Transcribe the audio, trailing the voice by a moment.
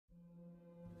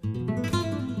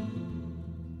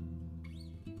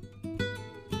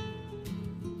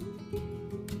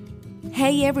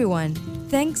Hey everyone!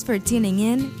 Thanks for tuning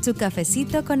in to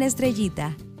Cafecito con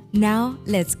Estrellita. Now,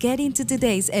 let's get into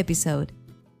today's episode.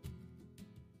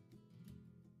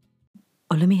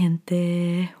 Hola mi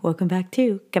gente, welcome back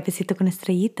to Cafecito con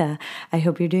Estrellita. I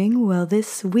hope you're doing well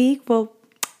this week. Well,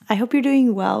 I hope you're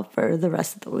doing well for the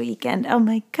rest of the week. And oh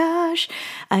my gosh,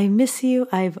 I miss you.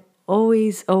 I've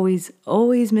always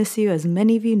miss you, as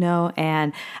many of you know,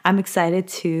 and I'm excited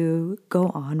to go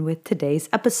on with today's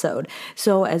episode.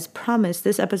 So as promised,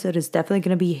 this episode is definitely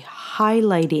going to be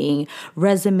highlighting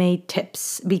resume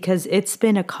tips because it's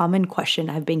been a common question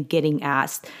I've been getting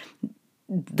asked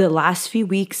the last few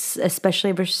weeks, especially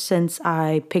ever since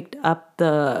I picked up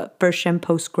the First Gen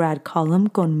Postgrad column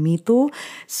con Mitu.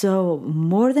 So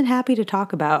more than happy to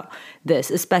talk about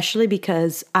this, especially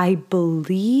because I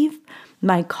believe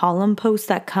my column post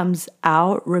that comes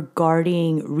out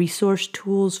regarding resource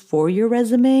tools for your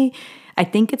resume, I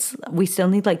think we still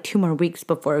need like 2 more weeks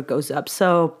before it goes up.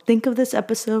 So think of this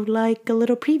episode like a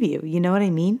little preview, you know what I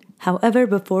mean? However,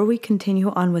 before we continue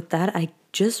on with that, I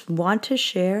just want to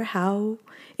share how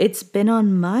it's been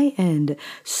on my end.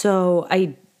 So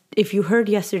if you heard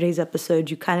yesterday's episode,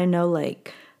 you kind of know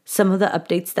like some of the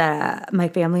updates that my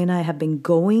family and I have been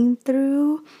going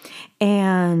through.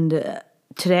 And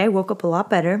today I woke up a lot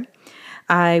better.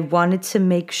 I wanted to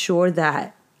make sure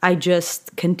that I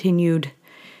just continued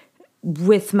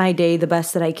with my day the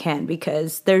best that I can,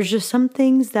 because there's just some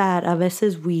things that a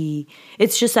veces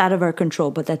it's just out of our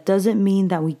control, but that doesn't mean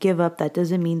that we give up. That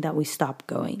doesn't mean that we stop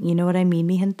going. You know what I mean,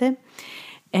 mi gente?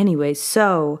 Anyway,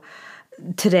 so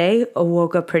today I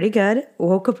woke up pretty good.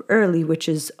 Woke up early, which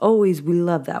is always, we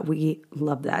love that. We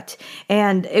love that.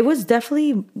 And it was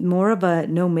definitely more of a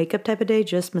no makeup type of day,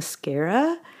 just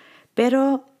mascara.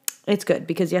 Pero it's good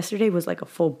because yesterday was like a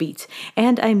full beat.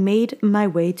 And I made my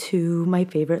way to my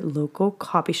favorite local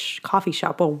coffee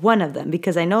shop, well, one of them,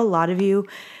 because I know a lot of you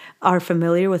are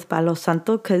familiar with Palo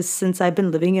Santo, because since I've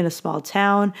been living in a small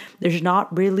town, there's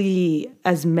not really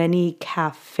as many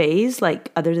cafes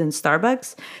like other than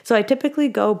Starbucks. So I typically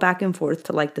go back and forth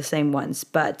to like the same ones,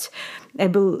 but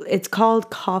it's called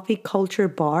Coffee Culture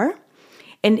Bar.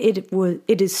 And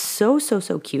it is so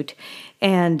cute.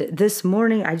 And this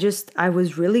morning I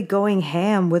was really going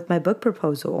ham with my book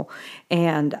proposal,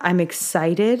 and I'm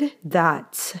excited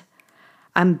that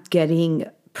I'm getting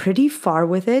pretty far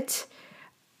with it.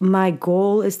 My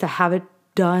goal is to have it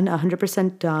done,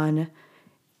 100% done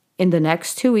in the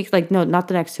next 2 weeks. Like, no, not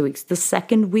the next 2 weeks, the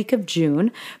second week of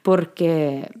June,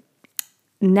 porque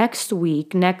next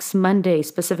week, next Monday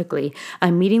specifically,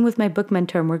 I'm meeting with my book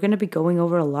mentor and we're going to be going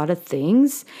over a lot of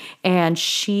things. And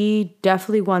she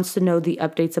definitely wants to know the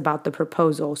updates about the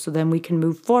proposal so then we can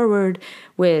move forward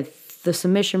with the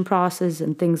submission process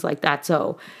and things like that.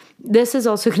 So this is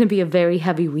also going to be a very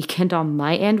heavy weekend on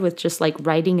my end with just like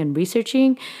writing and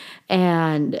researching.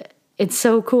 And it's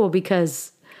so cool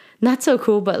because not so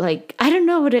cool, but like, I don't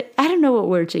know what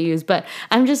word to use, but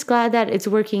I'm just glad that it's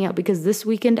working out because this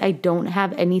weekend I don't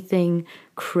have anything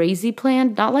crazy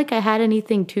planned. Not like I had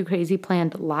anything too crazy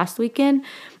planned last weekend,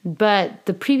 but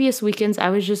the previous weekends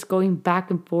I was just going back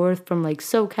and forth from like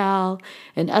SoCal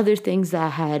and other things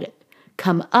that had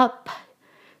come up.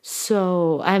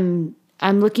 So I'm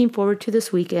looking forward to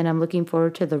this weekend. I'm looking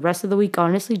forward to the rest of the week,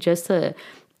 honestly, just to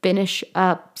finish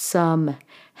up some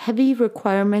heavy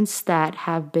requirements that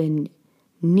have been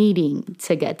needing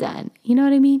to get done. You know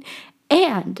what I mean?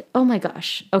 And, oh my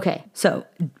gosh. Okay. So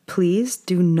please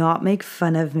do not make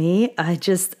fun of me.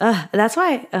 That's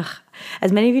why,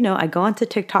 as many of you know, I go onto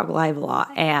TikTok live a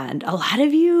lot, and a lot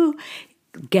of you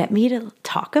get me to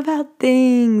talk about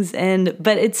things,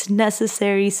 but it's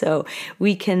necessary so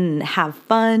we can have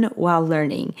fun while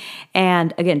learning.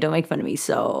 And again, don't make fun of me.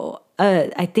 So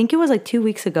I think it was like 2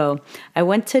 weeks ago, I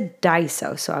went to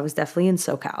Daiso. So I was definitely in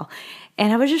SoCal,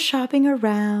 and I was just shopping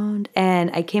around, and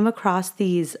I came across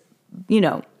these,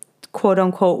 quote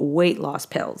unquote weight loss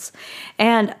pills,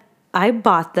 and I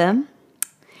bought them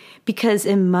because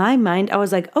in my mind, I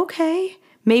was like, okay,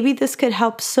 maybe this could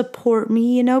help support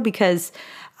me, because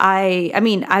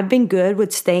I've been good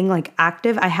with staying like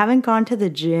active. I haven't gone to the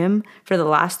gym for the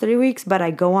last 3 weeks, but I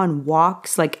go on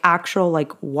walks, like actual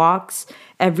like walks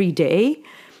every day.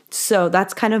 So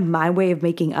that's kind of my way of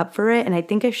making up for it. And I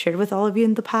think I've shared with all of you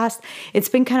in the past, it's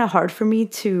been kind of hard for me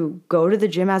to go to the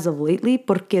gym as of lately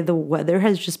porque the weather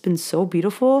has just been so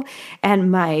beautiful.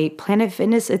 And my Planet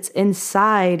Fitness, it's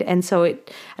inside. And so I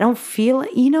don't feel,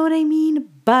 you know what I mean?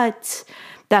 But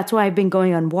that's why I've been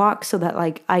going on walks so that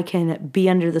like I can be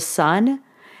under the sun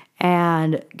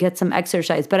and get some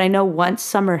exercise. But I know once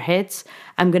summer hits,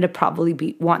 I'm going to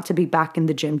probably want to be back in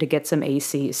the gym to get some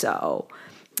AC. So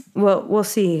well, we'll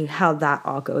see how that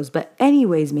all goes. But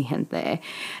anyways, mi gente.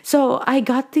 So I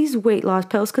got these weight loss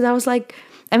pills because I was like,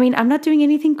 I mean, I'm not doing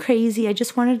anything crazy. I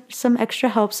just wanted some extra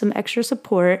help, some extra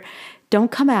support.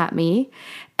 Don't come at me.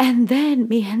 And then,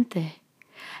 mi gente,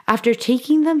 after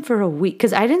taking them for a week,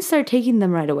 because I didn't start taking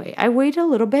them right away. I waited a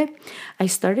little bit. I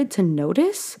started to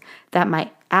notice that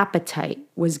my appetite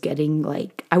was getting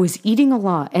like, I was eating a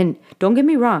lot. And don't get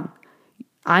me wrong,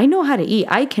 I know how to eat.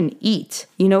 I can eat.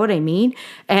 You know what I mean?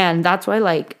 And that's why,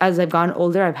 like, as I've gotten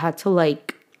older, I've had to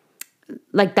like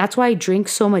that's why I drink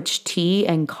so much tea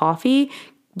and coffee,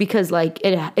 because like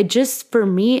it just, for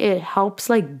me, it helps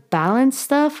like balance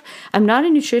stuff. I'm not a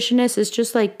nutritionist. It's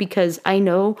just like, because I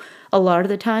know a lot of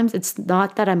the times it's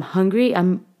not that I'm hungry.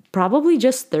 I'm probably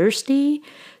just thirsty.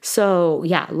 So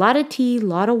yeah, a lot of tea, a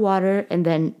lot of water, and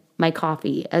then my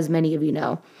coffee, as many of you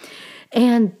know.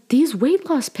 And these weight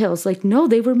loss pills, like, no,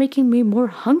 they were making me more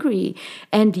hungry.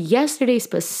 And yesterday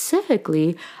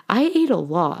specifically, I ate a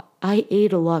lot. I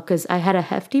ate a lot because I had a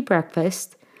hefty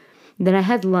breakfast. Then I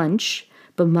had lunch.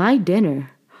 But my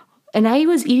dinner, and I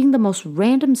was eating the most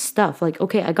random stuff. Like,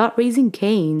 okay, I got Raising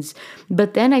Cane's,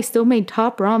 but then I still made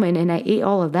top ramen and I ate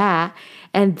all of that.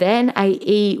 And then I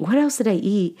ate, what else did I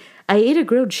eat? I ate a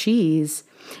grilled cheese.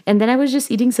 And then I was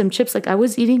just eating some chips. Like, I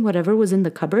was eating whatever was in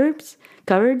the cupboards.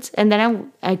 And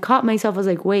then I caught myself. I was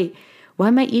like, wait, why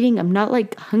am I eating? I'm not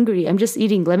like hungry. I'm just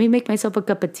eating. Let me make myself a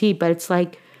cup of tea. But it's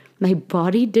like my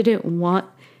body didn't want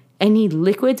any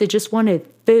liquids. It just wanted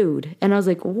food. And I was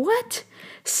like, what?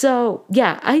 So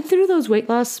yeah, I threw those weight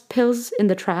loss pills in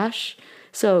the trash.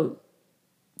 So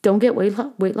don't get weight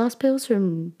loss pills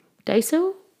from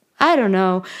Daiso. I don't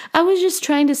know. I was just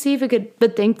trying to see if it could,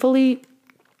 but thankfully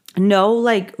no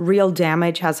like real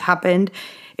damage has happened.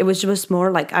 It was just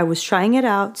more like I was trying it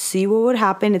out, see what would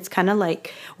happen. It's kind of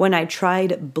like when I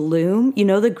tried Bloom, you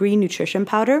know, the green nutrition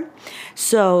powder.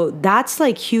 So that's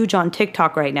like huge on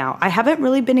TikTok right now. I haven't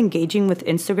really been engaging with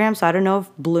Instagram, so I don't know if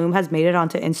Bloom has made it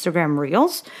onto Instagram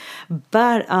Reels.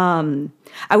 But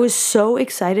I was so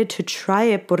excited to try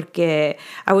it porque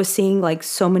I was seeing like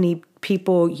so many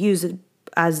people use it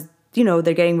as, you know,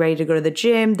 they're getting ready to go to the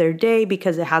gym, their day,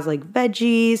 because it has like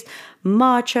veggies,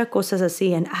 matcha, cosas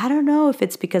así. And I don't know if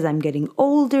it's because I'm getting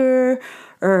older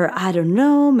or I don't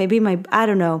know, maybe I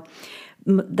don't know.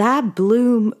 That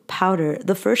Bloom powder,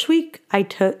 the first week I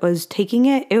was taking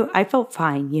it, I felt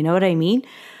fine. You know what I mean?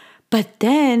 But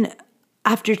then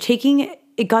after taking it,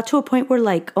 it got to a point where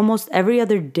like almost every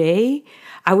other day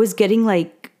I was getting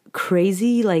like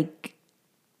crazy, like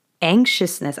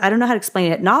anxiousness. I don't know how to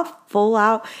explain it. Not full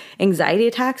out anxiety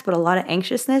attacks, but a lot of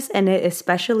anxiousness. And it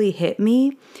especially hit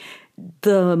me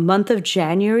the month of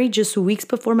January, just weeks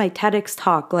before my TEDx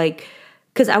talk. Like,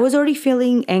 because I was already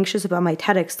feeling anxious about my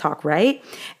TEDx talk, right?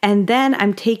 And then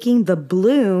I'm taking the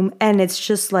Bloom and it's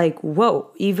just like, whoa,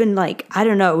 even like, I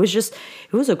don't know. It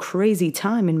was a crazy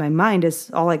time in my mind is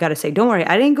all I got to say. Don't worry.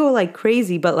 I didn't go like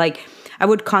crazy, but like I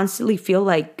would constantly feel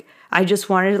like I just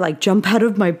wanted to like jump out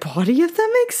of my body, if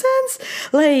that makes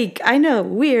sense. Like, I know,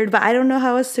 weird, but I don't know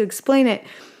how else to explain it.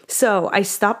 So I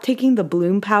stopped taking the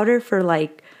Bloom powder for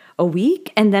like a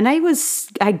week. And then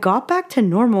I got back to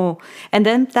normal. And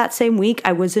then that same week,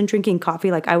 I wasn't drinking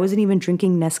coffee. Like I wasn't even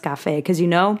drinking Nescafe. Because you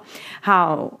know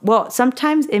how, well,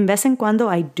 sometimes in vez en cuando,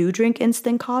 I do drink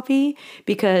instant coffee.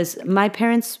 Because my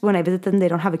parents, when I visit them, they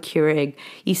don't have a Keurig.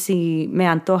 Y si me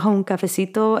antoja un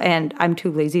cafecito and I'm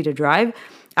too lazy to drive,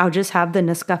 I'll just have the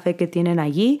Nescafe que tienen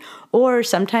allí. Or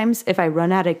sometimes if I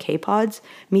run out of K-Pods,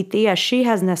 mi tía, she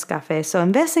has Nescafe. So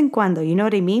en vez en cuando, you know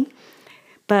what I mean?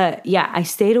 But yeah, I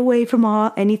stayed away from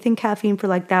anything caffeine for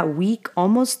like that week,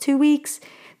 almost 2 weeks.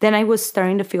 Then I was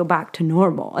starting to feel back to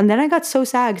normal. And then I got so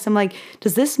sad because I'm like,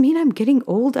 does this mean I'm getting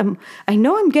old? I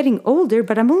know I'm getting older,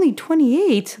 but I'm only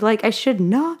 28. Like I should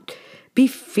not be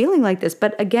feeling like this.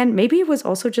 But again, maybe it was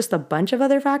also just a bunch of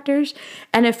other factors.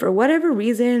 And if for whatever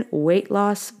reason, weight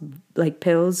loss, like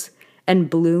pills and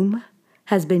Bloom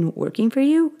has been working for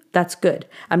you, that's good.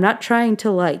 I'm not trying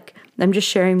to I'm just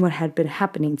sharing what had been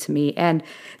happening to me. And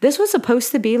this was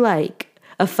supposed to be like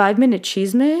a 5-minute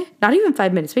chisme, not even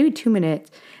 5 minutes, maybe 2 minutes.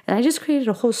 And I just created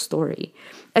a whole story.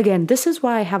 Again, this is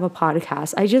why I have a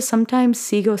podcast. I just sometimes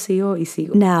sigo y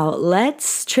sigo. Now,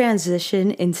 let's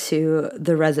transition into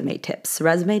the resume tips,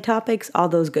 resume topics, all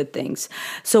those good things.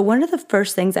 So one of the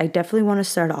first things I definitely want to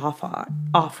start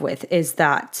off with is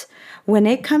that when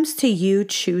it comes to you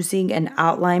choosing an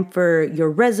outline for your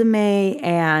resume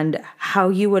and how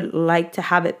you would like to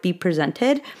have it be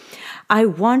presented, I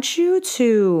want you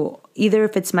to either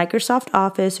if it's Microsoft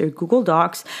Office or Google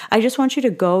Docs, I just want you to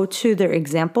go to their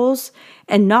examples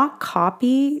and not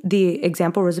copy the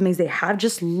example resumes they have.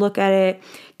 Just look at it,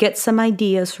 get some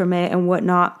ideas from it and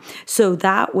whatnot. So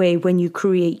that way, when you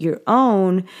create your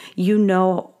own, you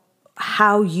know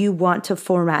how you want to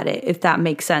format it, if that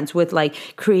makes sense, with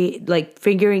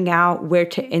figuring out where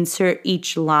to insert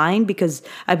each line, because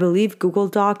I believe Google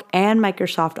Doc and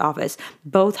Microsoft Office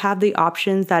both have the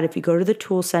options that if you go to the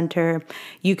tool center,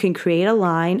 you can create a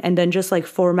line and then just like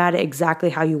format it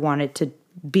exactly how you want it to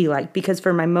be like. Because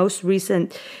for my most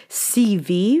recent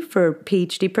CV for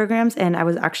PhD programs, and I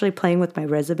was actually playing with my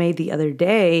resume the other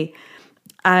day,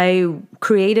 I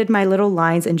created my little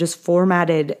lines and just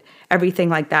formatted everything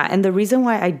like that. And the reason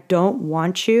why I don't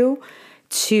want you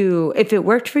to, if it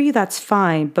worked for you, that's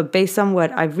fine. But based on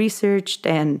what I've researched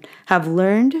and have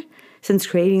learned since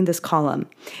creating this column,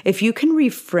 if you can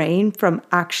refrain from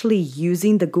actually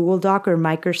using the Google Doc or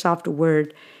Microsoft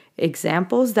Word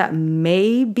examples that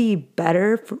may be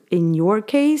better in your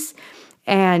case,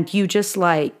 and you just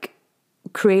like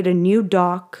create a new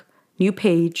doc, new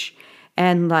page,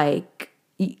 and like,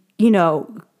 you know,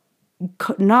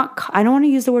 I don't want to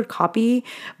use the word copy,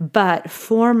 but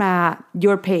format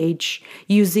your page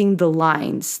using the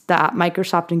lines that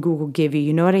Microsoft and Google give you.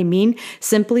 You know what I mean?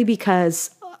 Simply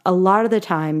because a lot of the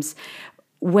times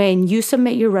when you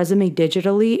submit your resume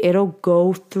digitally, it'll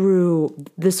go through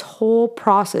this whole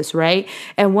process, right?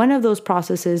 And one of those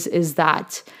processes is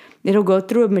that it'll go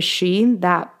through a machine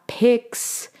that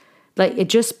picks, like it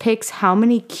just picks how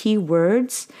many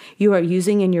keywords you are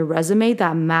using in your resume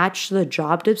that match the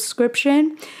job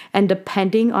description. And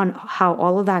depending on how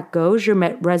all of that goes, your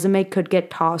resume could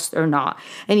get tossed or not.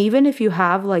 And even if you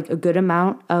have like a good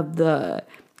amount of the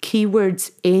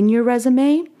keywords in your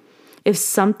resume, if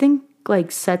something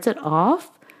like sets it off,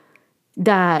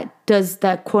 that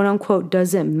quote unquote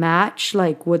doesn't match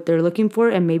like what they're looking for,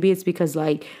 and maybe it's because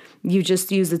like you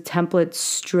just use the template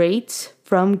straight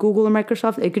from Google or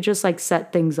Microsoft, it could just like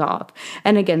set things off.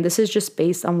 And again, this is just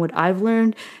based on what I've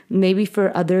learned. Maybe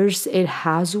for others, it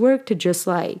has worked to just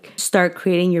like start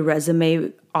creating your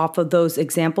resume off of those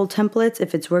example templates.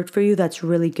 If it's worked for you, that's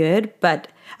really good. But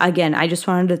again, I just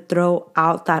wanted to throw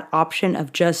out that option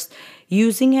of just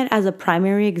using it as a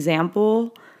primary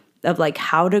example of like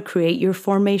how to create your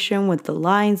formation with the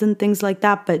lines and things like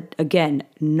that. But again,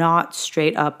 not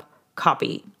straight up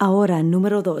copy. Ahora,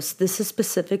 número dos. This is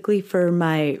specifically for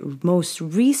my most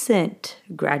recent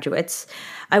graduates.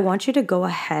 I want you to go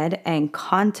ahead and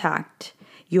contact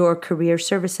your career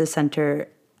services center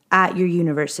at your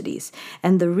universities.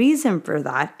 And the reason for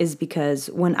that is because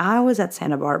when I was at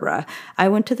Santa Barbara, I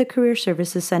went to the Career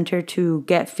Services Center to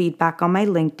get feedback on my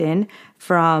LinkedIn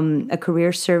from a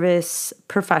career service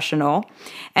professional.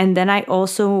 And then I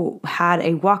also had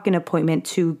a walk-in appointment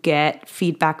to get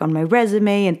feedback on my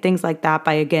resume and things like that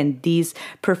by, again, these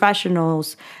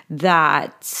professionals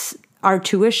that our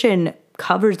tuition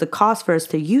covers the cost for us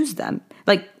to use them.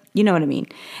 Like, you know what I mean?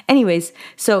 Anyways,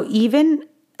 so even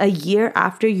a year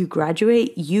after you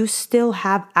graduate, you still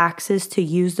have access to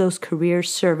use those career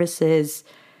services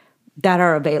that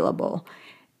are available.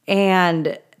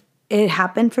 And it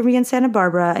happened for me in Santa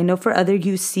Barbara. I know for other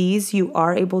UCs, you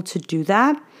are able to do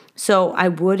that. So I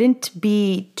wouldn't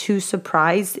be too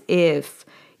surprised if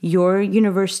your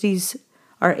universities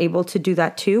are able to do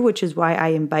that too, which is why I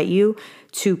invite you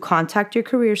to contact your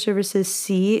career services,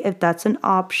 see if that's an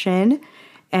option,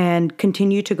 and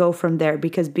continue to go from there,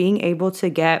 because being able to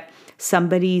get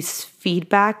somebody's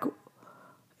feedback,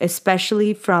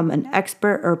 especially from an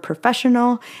expert or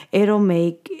professional, it'll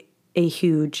make a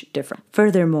huge difference.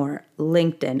 Furthermore,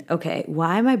 LinkedIn. Okay,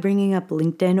 why am I bringing up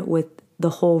LinkedIn with the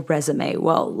whole resume?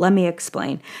 Well, let me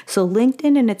explain. So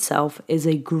LinkedIn in itself is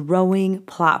a growing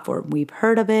platform. We've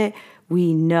heard of it.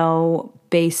 We know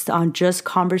based on just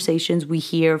conversations we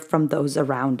hear from those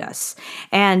around us.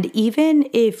 And even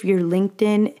if your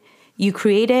LinkedIn, you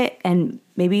create it and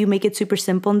maybe you make it super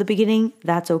simple in the beginning,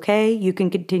 that's okay. You can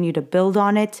continue to build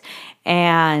on it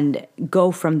and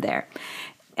go from there.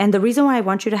 And the reason why I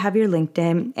want you to have your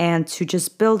LinkedIn and to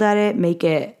just build at it, make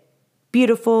it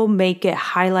beautiful, make it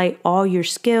highlight all your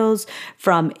skills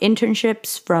from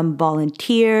internships, from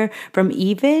volunteer, from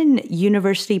even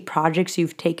university projects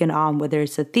you've taken on, whether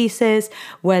it's a thesis,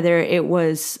 whether it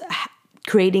was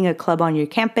creating a club on your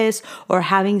campus or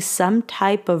having some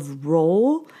type of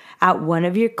role at one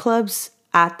of your clubs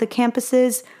at the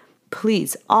campuses.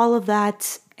 Please, all of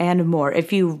that and more.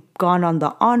 If you've gone on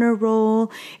the honor roll,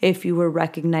 if you were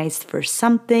recognized for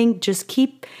something, just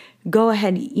keep go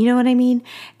ahead. You know what I mean?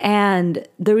 And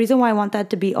the reason why I want that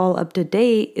to be all up to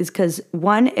date is because,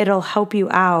 one, it'll help you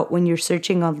out when you're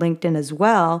searching on LinkedIn as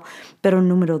well. Pero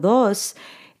número dos,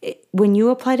 when you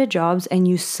apply to jobs and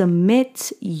you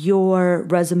submit your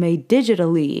resume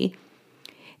digitally,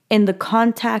 in the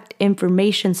contact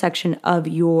information section of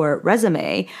your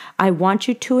resume, I want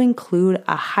you to include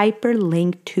a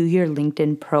hyperlink to your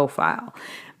LinkedIn profile,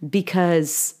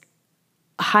 because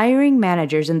hiring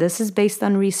managers, and this is based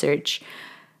on research,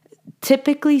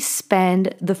 typically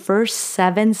spend the first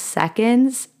 7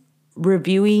 seconds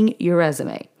reviewing your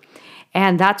resume.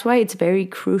 And that's why it's very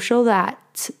crucial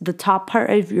that the top part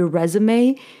of your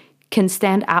resume can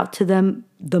stand out to them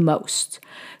the most.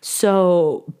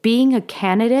 So being a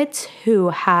candidate who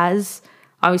has,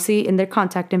 obviously in their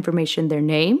contact information, their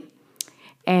name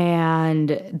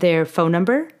and their phone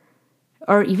number,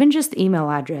 or even just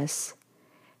email address,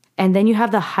 and then you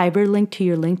have the hyperlink to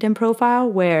your LinkedIn profile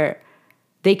where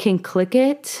they can click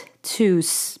it to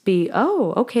be,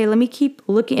 oh, okay, let me keep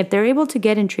looking. If they're able to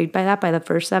get intrigued by that by the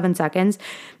first 7 seconds,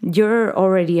 you're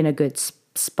already in a good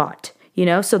spot.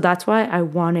 So that's why I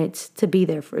want it to be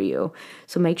there for you.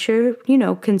 So make sure,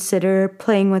 consider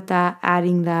playing with that,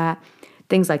 adding that,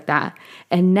 things like that.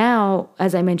 And now,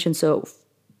 as I mentioned, so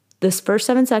this first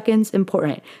 7 seconds,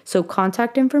 important. So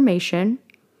contact information,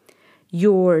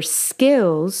 your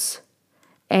skills,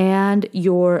 and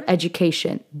your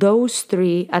education. Those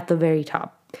 3 at the very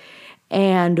top.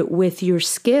 And with your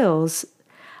skills,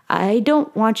 I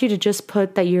don't want you to just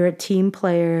put that you're a team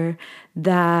player,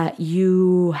 that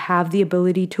you have the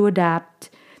ability to adapt,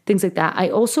 things like that. I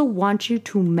also want you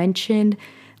to mention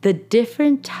the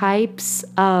different types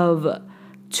of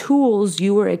tools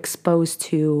you were exposed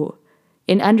to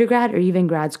in undergrad or even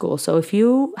grad school. So if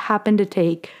you happen to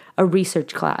take a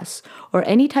research class or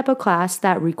any type of class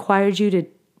that requires you to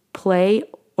play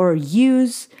or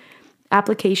use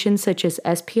applications such as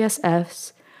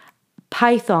SPSS,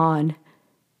 Python,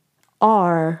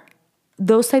 R,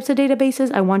 those types of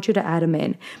databases, I want you to add them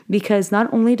in, because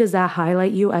not only does that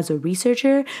highlight you as a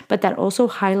researcher, but that also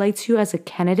highlights you as a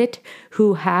candidate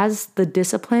who has the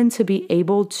discipline to be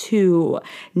able to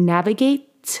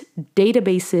navigate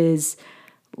databases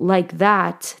like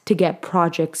that to get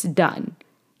projects done.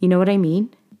 You know what I mean?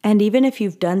 And even if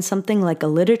you've done something like a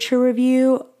literature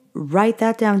review, write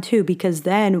that down too, because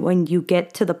then when you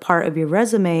get to the part of your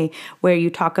resume where you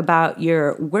talk about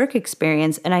your work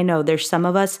experience, and I know there's some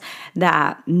of us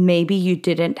that maybe you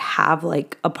didn't have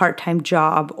like a part-time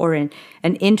job or an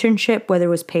internship, whether it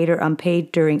was paid or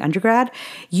unpaid during undergrad,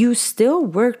 you still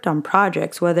worked on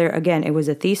projects, whether again it was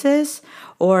a thesis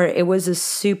or it was a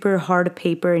super hard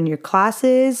paper in your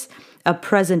classes, a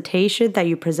presentation that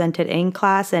you presented in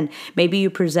class, and maybe you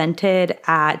presented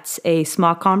at a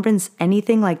small conference,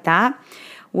 anything like that,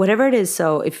 whatever it is.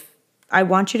 So if I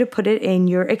want you to put it in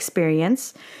your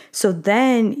experience, so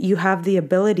then you have the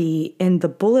ability in the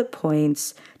bullet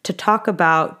points to talk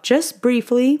about just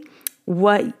briefly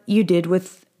what you did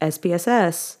with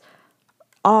SPSS,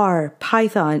 R,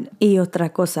 Python, y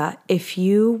otra cosa. If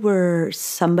you were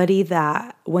somebody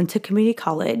that went to community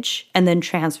college and then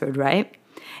transferred, right?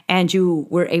 And you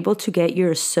were able to get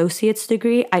your associate's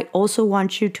degree, I also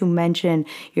want you to mention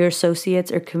your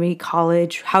associate's or community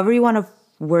college, however you want to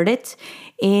word it,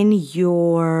 in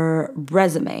your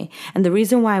resume. And the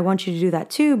reason why I want you to do that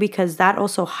too, because that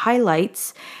also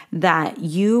highlights that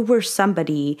you were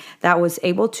somebody that was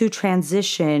able to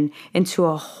transition into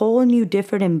a whole new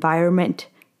different environment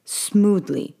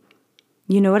smoothly.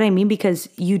 You know what I mean? Because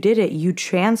you did it, you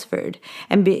transferred.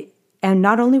 And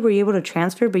not only were you able to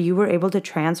transfer, but you were able to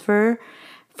transfer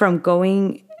from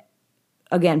going,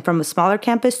 again, from a smaller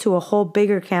campus to a whole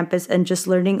bigger campus and just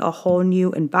learning a whole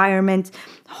new environment,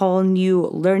 whole new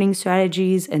learning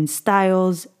strategies and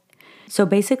styles. So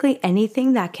basically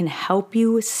anything that can help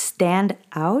you stand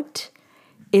out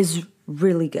is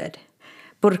really good.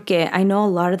 Porque I know a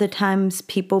lot of the times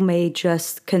people may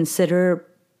just consider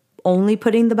only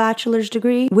putting the bachelor's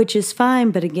degree, which is fine.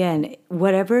 But again,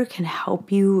 whatever can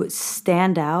help you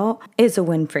stand out is a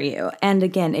win for you. And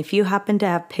again, if you happen to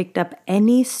have picked up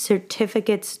any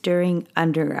certificates during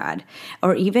undergrad,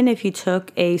 or even if you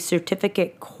took a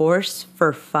certificate course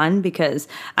for fun, because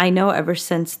I know ever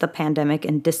since the pandemic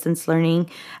and distance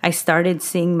learning, I started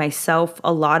seeing myself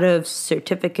a lot of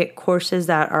certificate courses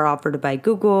that are offered by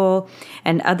Google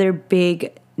and other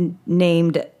big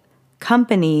named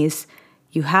companies.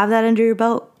 You have that under your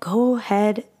belt, go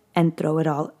ahead and throw it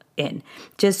all in.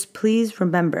 Just please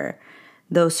remember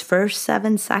those first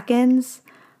 7 seconds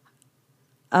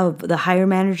of the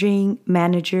hiring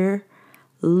manager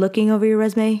looking over your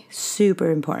resume,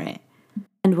 super important.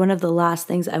 And one of the last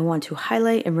things I want to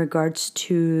highlight in regards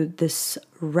to this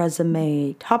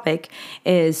resume topic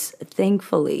is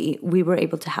thankfully we were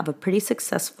able to have a pretty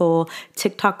successful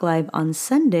TikTok live on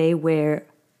Sunday where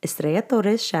Estrella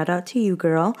Torres, shout out to you,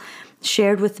 girl,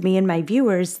 shared with me and my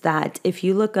viewers that if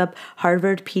you look up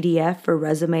Harvard PDF for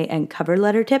resume and cover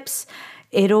letter tips,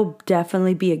 it'll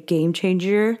definitely be a game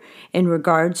changer in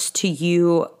regards to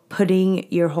you putting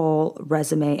your whole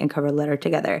resume and cover letter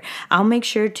together. I'll make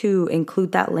sure to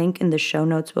include that link in the show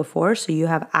notes before so you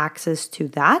have access to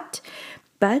that.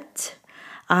 But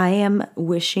I am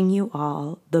wishing you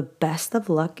all the best of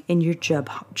luck in your job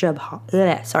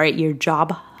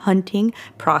hunting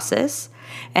process.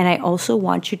 And I also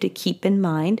want you to keep in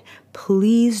mind,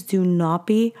 please do not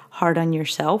be hard on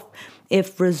yourself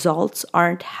if results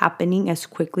aren't happening as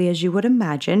quickly as you would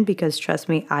imagine, because trust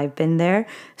me, I've been there.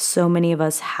 So many of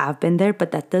us have been there,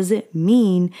 but that doesn't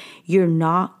mean you're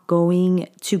not going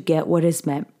to get what is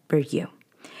meant for you.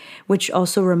 Which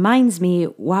also reminds me,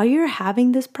 while you're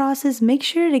having this process, make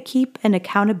sure to keep an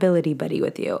accountability buddy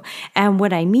with you. And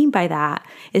what I mean by that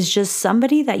is just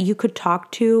somebody that you could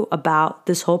talk to about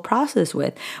this whole process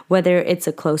with, whether it's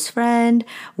a close friend,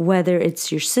 whether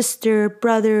it's your sister,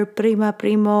 brother, prima,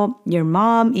 primo, your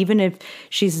mom, even if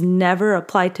she's never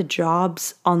applied to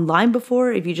jobs online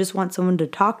before, if you just want someone to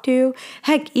talk to.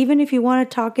 Heck, even if you want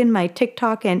to talk in my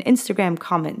TikTok and Instagram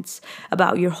comments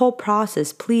about your whole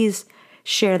process, please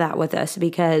share that with us,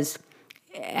 because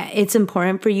it's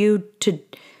important for you to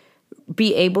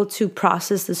be able to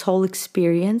process this whole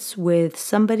experience with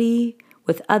somebody,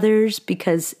 with others,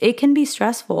 because it can be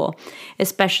stressful,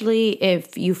 especially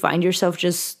if you find yourself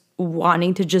just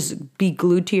wanting to just be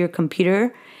glued to your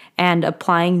computer and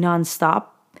applying nonstop,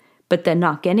 but then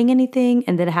not getting anything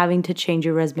and then having to change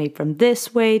your resume from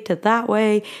this way to that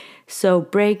way. So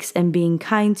breaks and being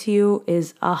kind to you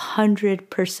is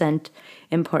 100%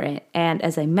 important. And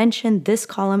as I mentioned, this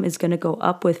column is going to go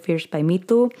up with Fierce by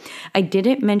Mitu. I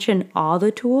didn't mention all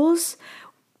the tools,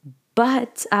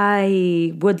 but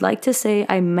I would like to say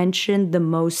I mentioned the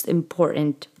most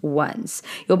important ones.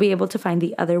 You'll be able to find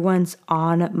the other ones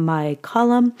on my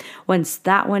column once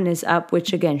that one is up,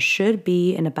 which again should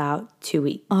be in about 2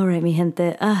 weeks. All right, mi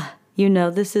gente.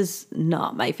 This is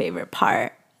not my favorite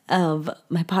part of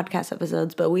my podcast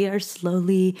episodes, but we are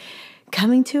slowly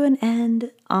coming to an end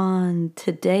on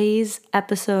today's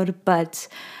episode. But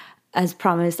as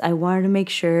promised, I wanted to make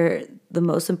sure the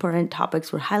most important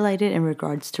topics were highlighted in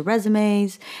regards to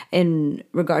resumes, in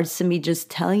regards to me just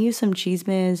telling you some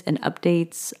chismes and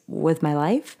updates with my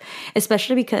life,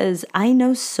 especially because I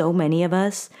know so many of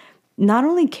us not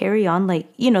only carry on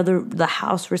the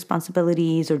house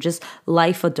responsibilities or just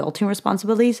life adulting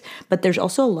responsibilities, but there's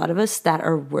also a lot of us that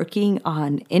are working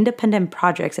on independent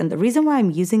projects. And the reason why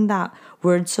I'm using that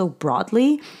word so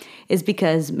broadly is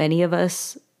because many of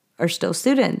us are still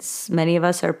students. Many of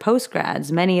us are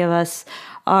postgrads. Many of us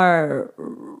are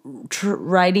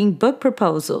writing book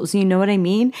proposals. You know what I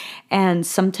mean? And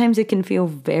sometimes it can feel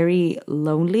very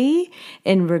lonely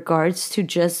in regards to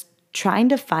just trying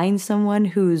to find someone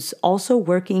who's also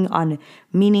working on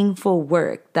meaningful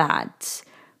work that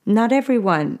not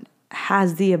everyone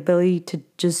has the ability to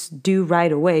just do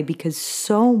right away, because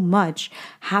so much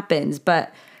happens.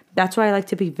 But that's why I like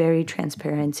to be very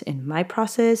transparent in my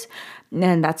process.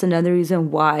 And that's another reason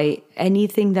why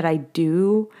anything that I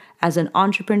do as an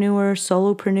entrepreneur,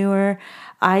 solopreneur,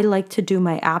 I like to do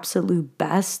my absolute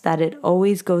best that it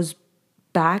always goes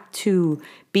back to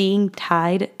being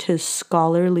tied to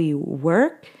scholarly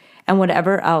work and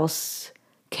whatever else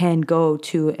can go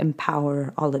to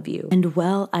empower all of you. And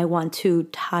well, I want to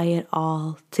tie it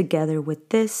all together with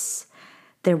this.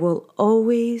 There will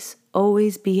always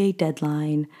be a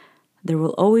deadline. There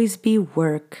will always be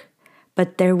work,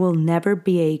 but there will never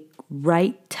be a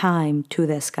right time to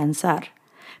descansar.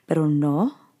 Pero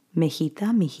no,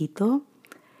 mijita, mijito,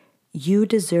 you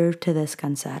deserve to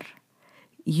descansar.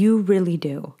 You really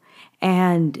do.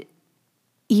 And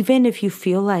even if you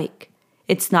feel like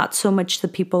it's not so much the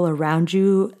people around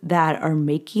you that are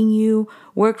making you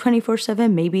work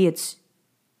 24/7, maybe it's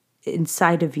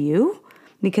inside of you.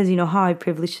 Because you know how I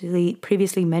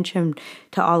previously mentioned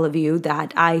to all of you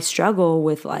that I struggle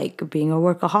with being a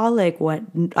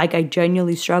workaholic. I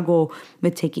genuinely struggle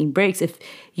with taking breaks. If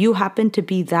you happen to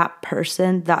be that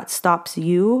person that stops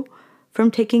you from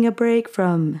taking a break,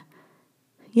 from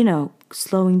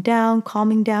slowing down,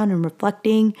 calming down, and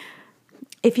reflecting,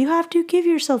 if you have to, give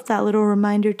yourself that little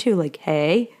reminder too,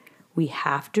 hey, we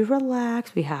have to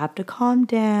relax, we have to calm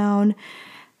down,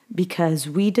 because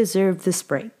we deserve this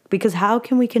break. Because how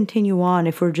can we continue on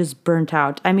if we're just burnt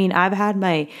out? I mean, I've had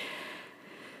my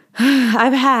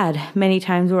I've had many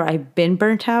times where I've been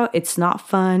burnt out. It's not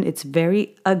fun. It's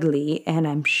very ugly. And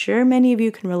I'm sure many of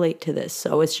you can relate to this.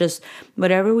 So it's just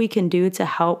whatever we can do to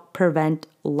help prevent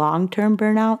long-term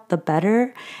burnout, the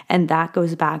better. And that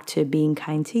goes back to being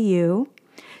kind to you,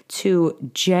 to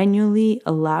genuinely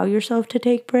allow yourself to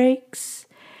take breaks,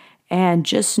 and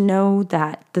just know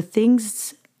that the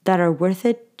things that are worth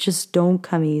it just don't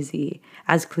come easy,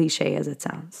 as cliche as it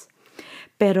sounds.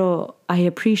 Pero I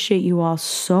appreciate you all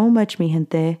so much, mi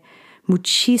gente.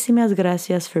 Muchísimas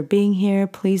gracias for being here.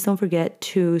 Please don't forget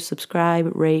to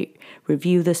subscribe, rate,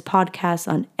 review this podcast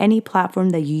on any platform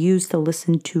that you use to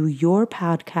listen to your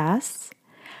podcasts.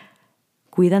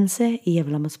 Cuídense y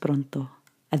hablamos pronto.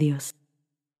 Adiós.